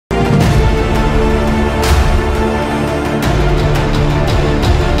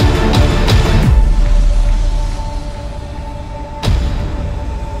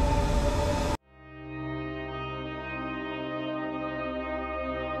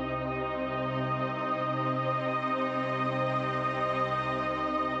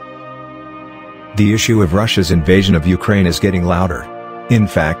The issue of Russia's invasion of Ukraine is getting louder. In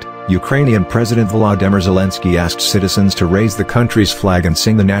fact, Ukrainian President Volodymyr Zelensky asked citizens to raise the country's flag and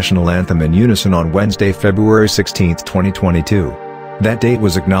sing the national anthem in unison on Wednesday, February 16, 2022. That date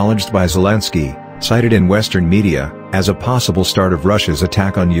was acknowledged by Zelensky, cited in Western media, as a possible start of Russia's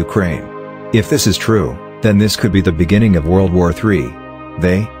attack on Ukraine. If this is true, then this could be the beginning of World War III.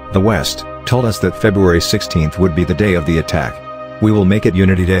 They, the West, told us that February 16 would be the day of the attack. We will make it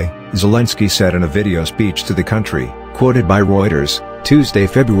Unity Day, Zelensky said in a video speech to the country, quoted by Reuters, Tuesday,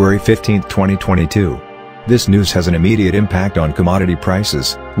 February 15, 2022. This news has an immediate impact on commodity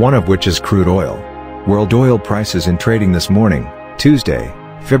prices, one of which is crude oil. World oil prices in trading this morning, Tuesday,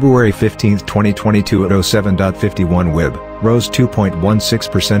 February 15, 2022 at 07.51 WIB, rose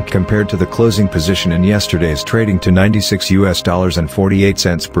 2.16% compared to the closing position in yesterday's trading to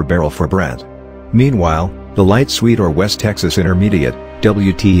 $96.48 per barrel for Brent. Meanwhile, the light sweet or West Texas Intermediate,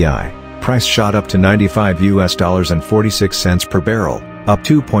 WTI, price shot up to $95.46 per barrel, up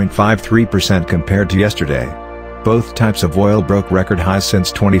 2.53% compared to yesterday. Both types of oil broke record highs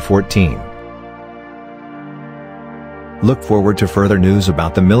since 2014. Look forward to further news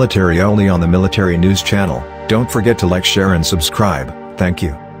about the military only on the Military News Channel. Don't forget to like, share and subscribe. Thank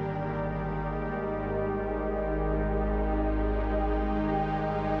you.